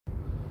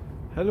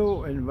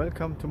Hello and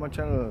welcome to my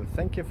channel.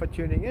 Thank you for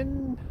tuning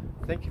in.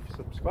 Thank you for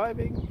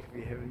subscribing. If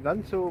you haven't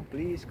done so,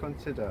 please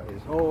consider.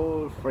 It's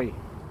all free.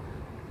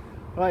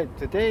 Right,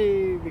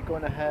 today we're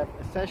gonna have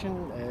a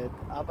session at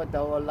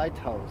Aberdour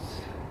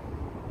lighthouse.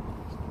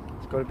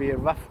 It's gonna be a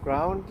rough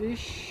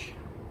groundish.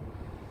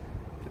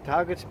 The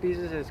target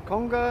species is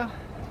conger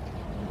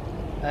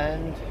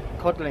and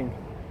codling.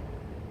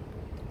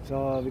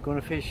 So we're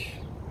gonna fish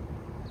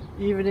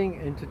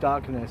evening into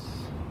darkness.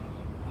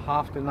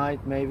 Half the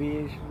night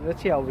maybe.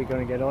 Let's see how we're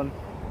gonna get on.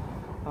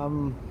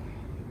 I'm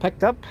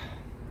packed up,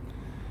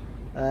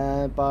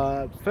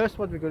 but first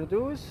what we're gonna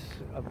do is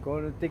I'm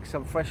gonna dig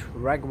some fresh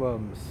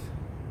ragworms.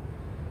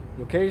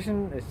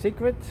 Location is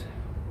secret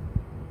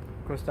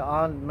because there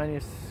aren't many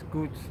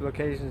good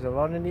locations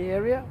around in the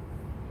area,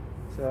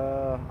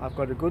 so I've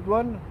got a good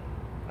one.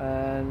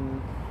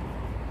 And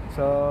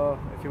so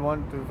if you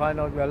want to find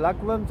out where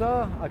lugworms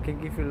are, I can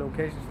give you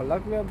locations for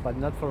lugworm but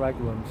not for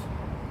ragworms.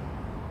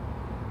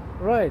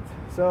 Right,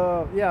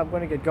 so yeah, I'm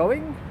gonna get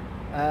going,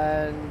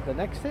 and the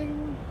next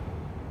thing,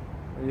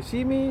 when you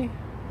see me,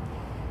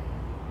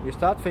 you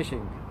start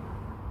fishing.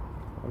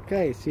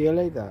 Okay, see you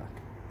later.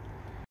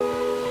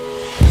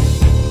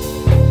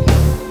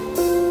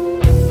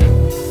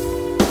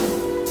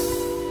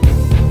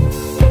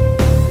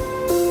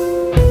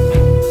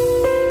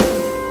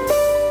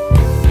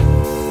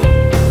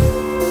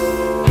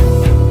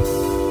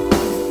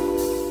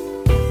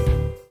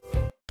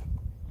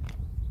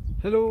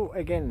 Hello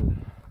again.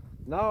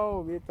 Now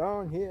we're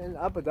down here in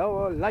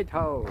Aberdour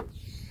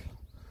lighthouse,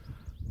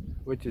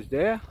 which is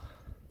there.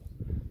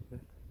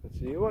 Let's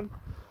see one.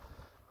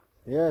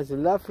 Yeah, it's a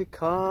lovely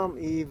calm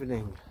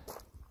evening.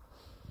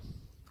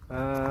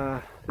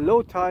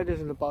 Low tide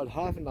is in about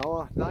half an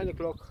hour, 9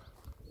 o'clock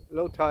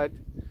low tide,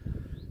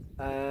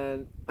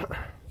 and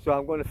so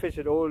I'm going to fish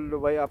it all the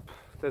way up.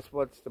 That's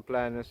what's the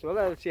plan is. So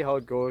let's see how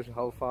it goes,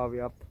 how far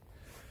we're up,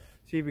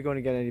 see if we're going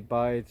to get any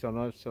bites or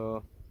not.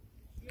 So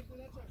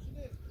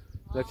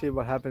let's see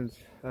what happens,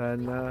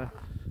 and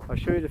I'll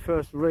show you the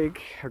first rig.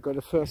 I got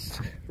the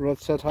first rod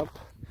set up,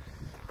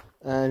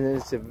 and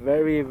it's a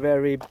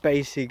very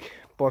basic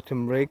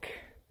bottom rig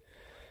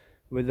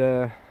with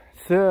a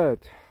third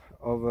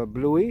of a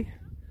bluey,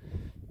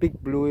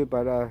 big bluey,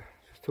 but I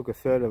just took a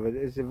third of it.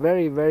 It's a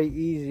very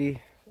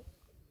easy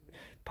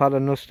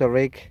paternoster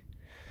rig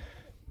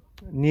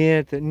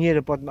near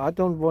the bottom. I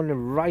don't want it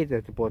right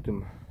at the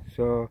bottom,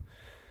 so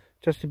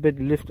just a bit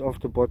lift off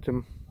the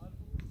bottom,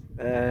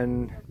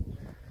 and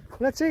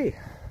let's see.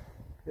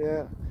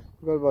 Yeah,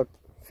 we've got about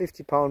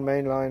 50-pound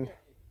main line,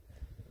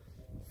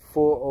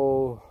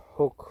 4/0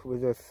 hook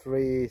with a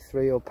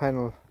 3/0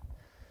 panel.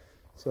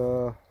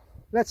 So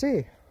let's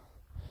see.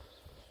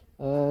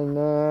 And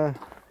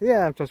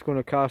yeah, I'm just going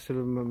to cast it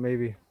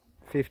maybe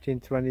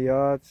 15-20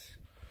 yards.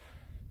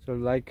 So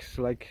like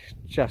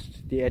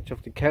just the edge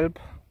of the kelp.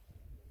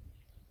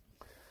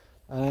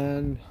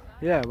 And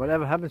yeah,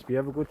 whatever happens, we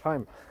have a good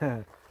time.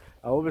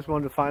 I always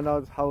want to find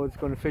out how it's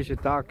going to fish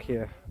at dark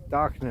here,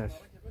 darkness,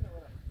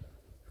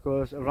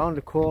 because around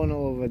the corner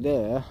over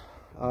there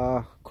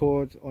are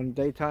caught on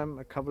daytime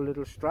a couple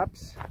little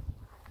straps.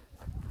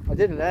 I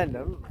didn't land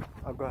them.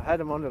 I had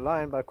them on the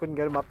line, but I couldn't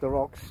get them up the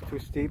rocks, too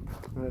steep,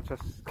 and it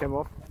just came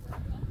off.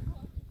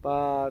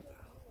 But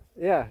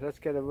yeah, let's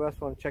get the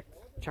first one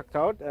checked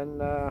out,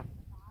 and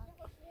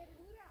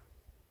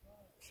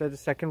set the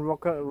second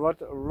rod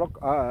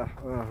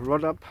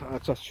up. I'll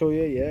just show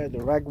you. Yeah, the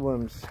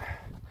ragworms.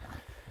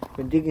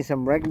 Been digging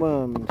some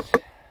ragworms.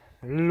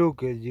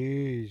 Look at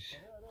these.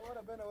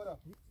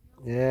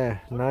 Yeah,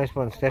 nice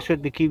ones. That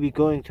should be keep it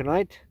going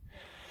tonight.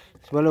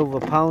 It's well over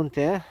a pound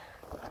there.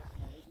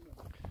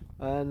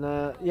 And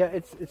yeah,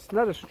 it's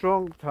not a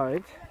strong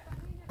tide.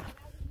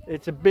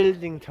 It's a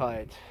building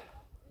tide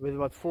with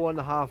about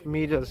 4.5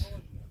 meters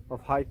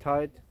of high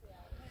tide,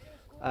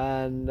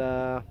 and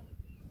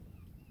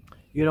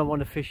you don't want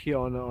to fish here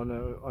on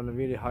a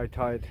really high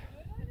tide.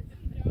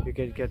 You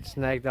can get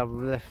snagged up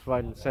left,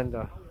 right, and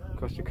center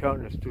because the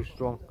current is too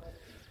strong.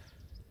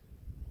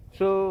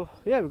 So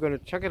yeah, we're going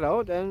to check it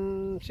out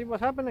and see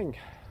what's happening.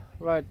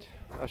 Right,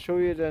 I'll show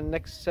you the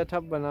next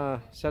setup when I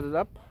set it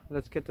up.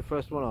 Let's get the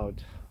first one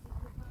out.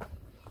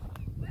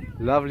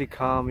 Lovely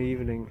calm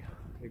evening.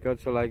 We got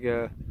to like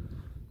a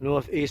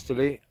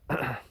northeasterly.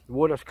 The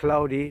water's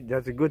cloudy.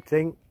 That's a good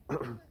thing.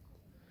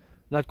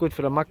 Not good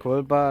for the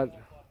mackerel, but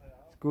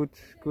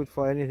it's good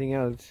for anything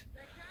else.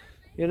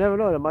 You never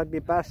know, there might be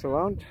bass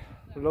around,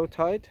 low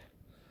tide.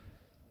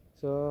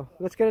 So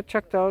let's get it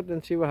checked out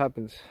and see what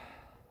happens.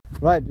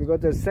 Right, we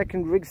got the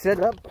second rig set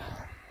up,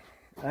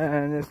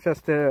 and it's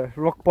just a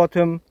rock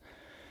bottom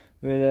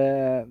with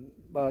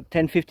about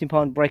 10-15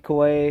 pound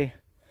breakaway,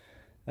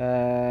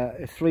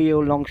 a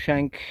 3/0 long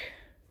shank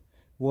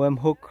worm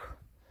hook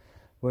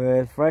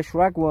with fresh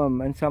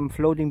ragworm and some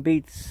floating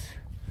beads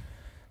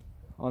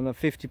on a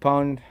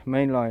 50-pound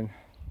main line.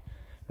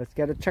 Let's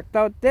get it checked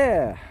out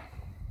there.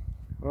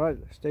 Alright,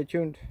 stay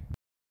tuned.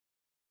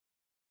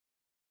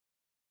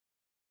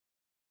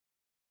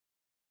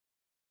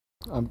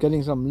 I'm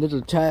getting some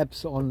little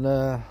tabs on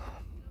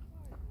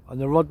on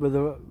the rod with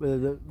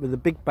the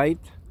big bait,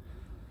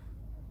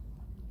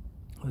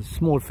 a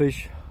small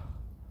fish,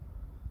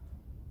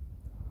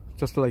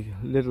 just like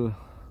little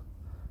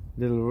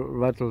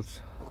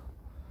rattles.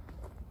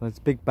 There's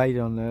big bait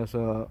on there,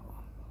 so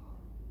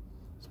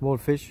small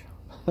fish.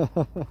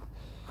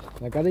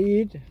 I gotta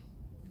eat.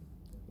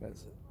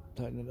 Let's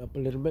tighten it up a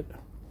little bit.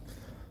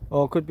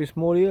 Or it could be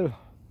small eel.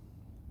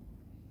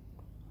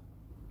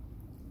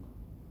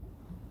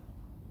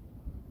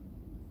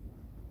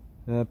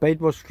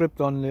 Bait was stripped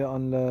on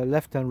the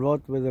left hand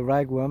rod with a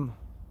ragworm.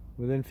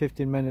 Within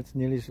 15 minutes,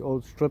 nearly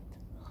all stripped.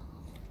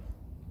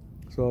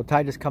 So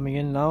tide is coming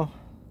in now.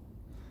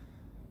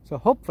 So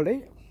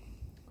hopefully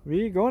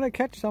we're gonna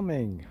catch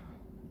something.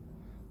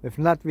 If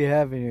not, we're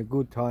having a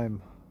good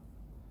time.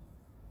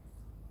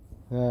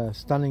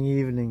 Stunning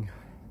evening.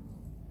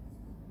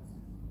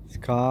 It's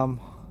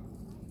calm.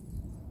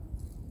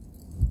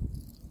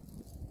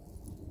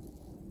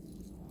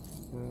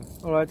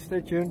 Alright,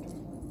 stay tuned.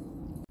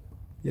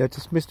 Yeah,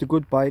 just missed a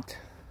good bite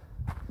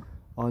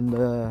on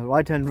the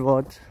right hand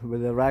rod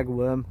with a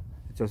ragworm.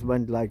 It just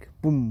went like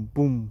boom,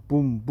 boom,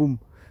 boom, boom.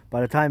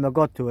 By the time I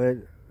got to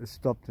it, it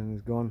stopped and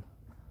it's gone.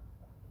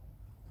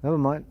 Never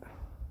mind,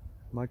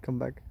 might come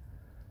back.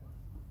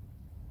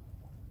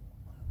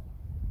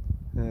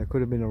 It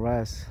could have been a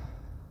wrasse.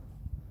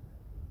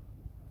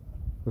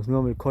 There's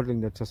normally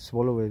codling that just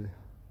swallow it.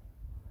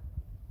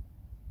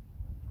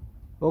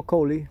 Or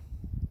coley.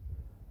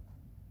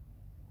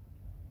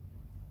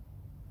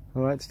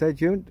 Alright, stay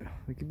tuned,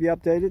 we keep you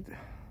updated.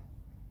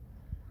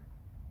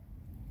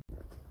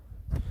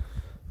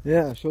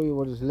 Yeah, I'll show you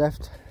what is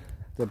left.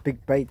 The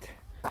big bait.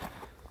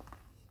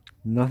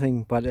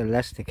 Nothing but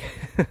elastic.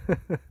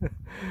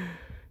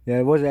 Yeah,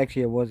 it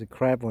was a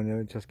crab one,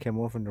 it just came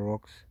off in the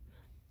rocks.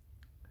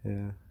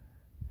 Yeah.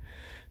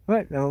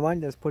 Right, never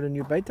mind, let's put a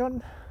new bait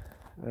on.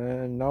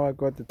 And now I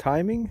got the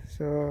timing,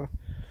 so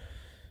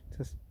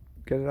just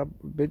get it up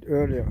a bit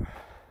earlier.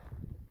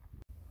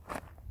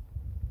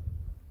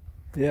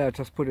 Yeah, I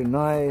just put a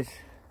nice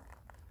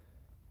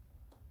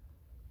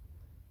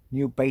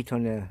new bait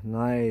on a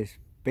nice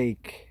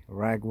big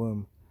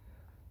ragworm.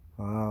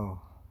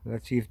 Wow,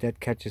 let's see if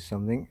that catches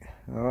something.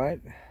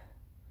 Alright.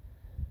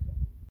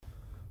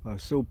 Oh,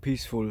 so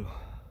peaceful,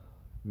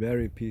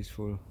 very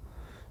peaceful.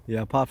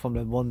 Yeah, apart from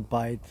that one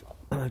bite,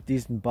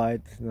 decent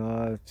bite,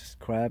 no, just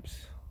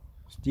crabs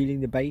stealing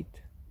the bait.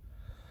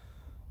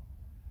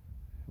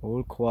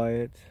 All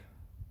quiet,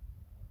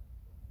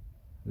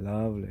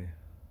 lovely.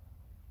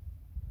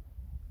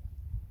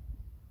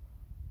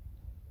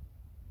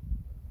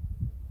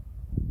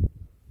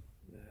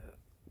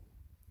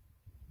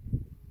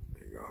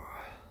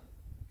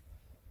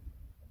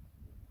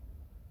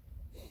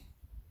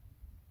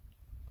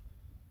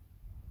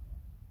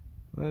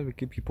 Well, we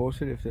keep you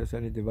posted if there's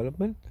any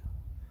development.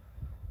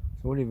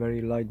 It's only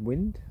very light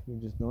wind,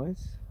 which is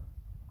nice.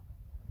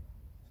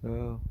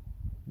 So,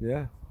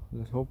 yeah,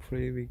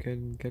 hopefully we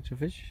can catch a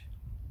fish.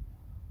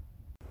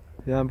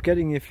 Yeah, I'm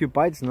getting a few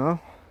bites now.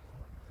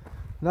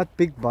 Not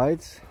big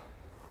bites.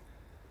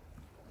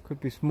 Could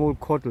be small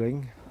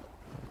codling.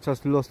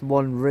 Just lost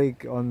one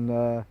rig on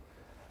the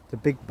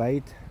big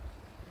bait.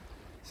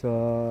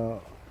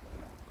 So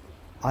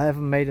I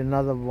haven't made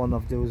another one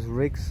of those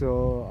rigs,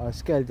 so I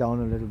scaled down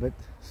a little bit.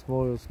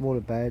 Smaller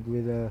bait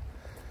with a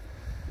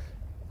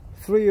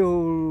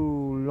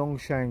 3-hole long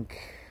shank,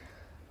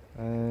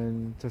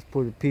 and just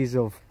put a piece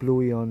of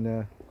bluey on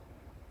there.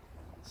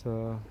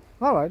 So,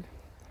 alright.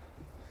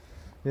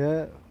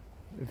 Yeah,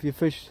 if you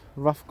fish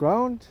rough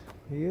ground,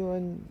 you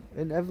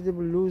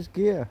inevitably lose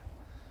gear.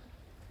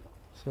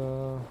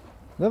 So,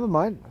 never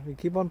mind, we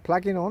keep on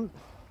plugging on.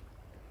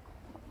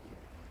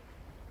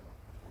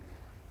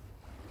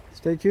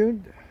 Stay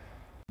tuned.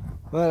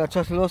 Well, I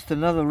just lost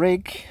another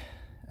rig,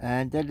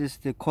 and that is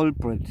the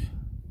culprit.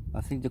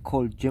 I think they're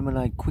called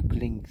Gemini quick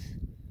links.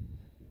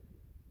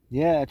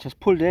 Yeah, I just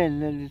pulled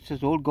in and it's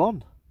just all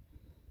gone.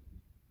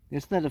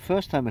 It's not the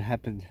first time it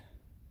happened,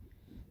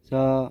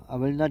 so I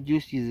will not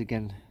use these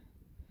again.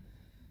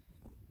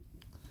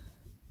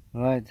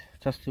 Alright,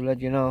 just to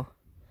let you know.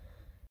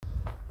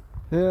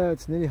 Yeah,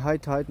 it's nearly high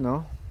tide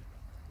now,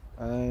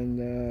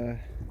 and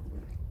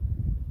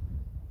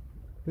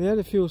we had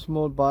a few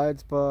small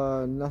bites,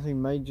 but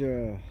nothing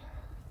major.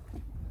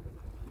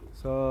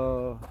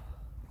 So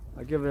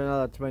I give it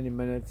another 20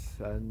 minutes,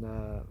 and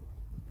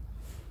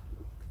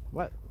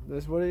well,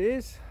 that's what it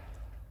is.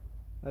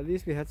 At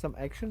least we had some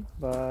action,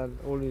 but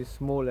only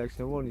small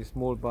action, only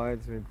small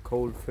bites with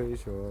cold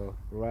fish or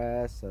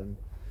wrasse, and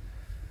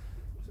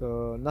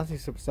so nothing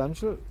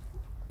substantial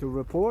to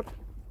report.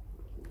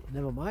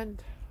 Never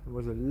mind. It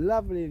was a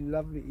lovely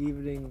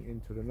evening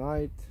into the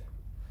night,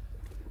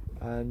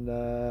 and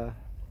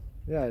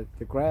yeah,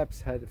 the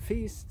crabs had a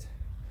feast,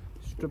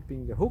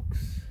 stripping the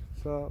hooks.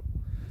 So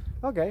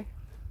okay,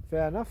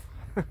 fair enough.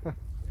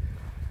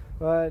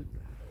 But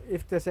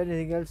if there's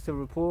anything else to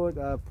report,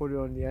 I'll put it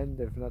on the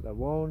end. If not, I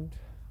won't.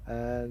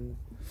 And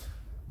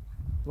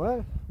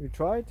well, we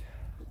tried,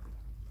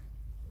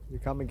 we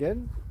come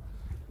again.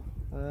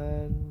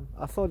 and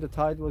I thought the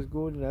tide was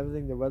good and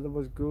everything, the weather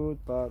was good,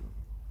 but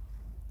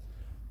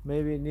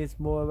maybe it needs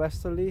more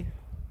westerly.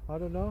 I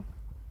don't know.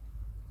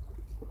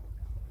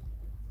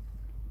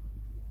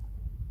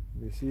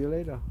 We'll see you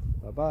later.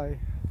 Bye bye.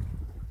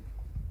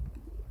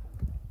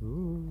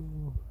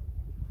 Ooh.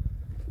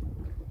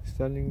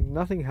 Stunning.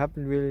 Nothing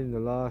happened really in the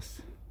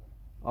last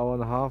hour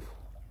and a half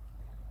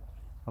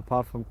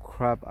apart from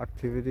crab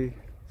activity,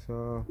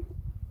 so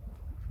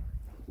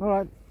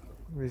alright,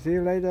 we'll see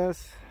you later.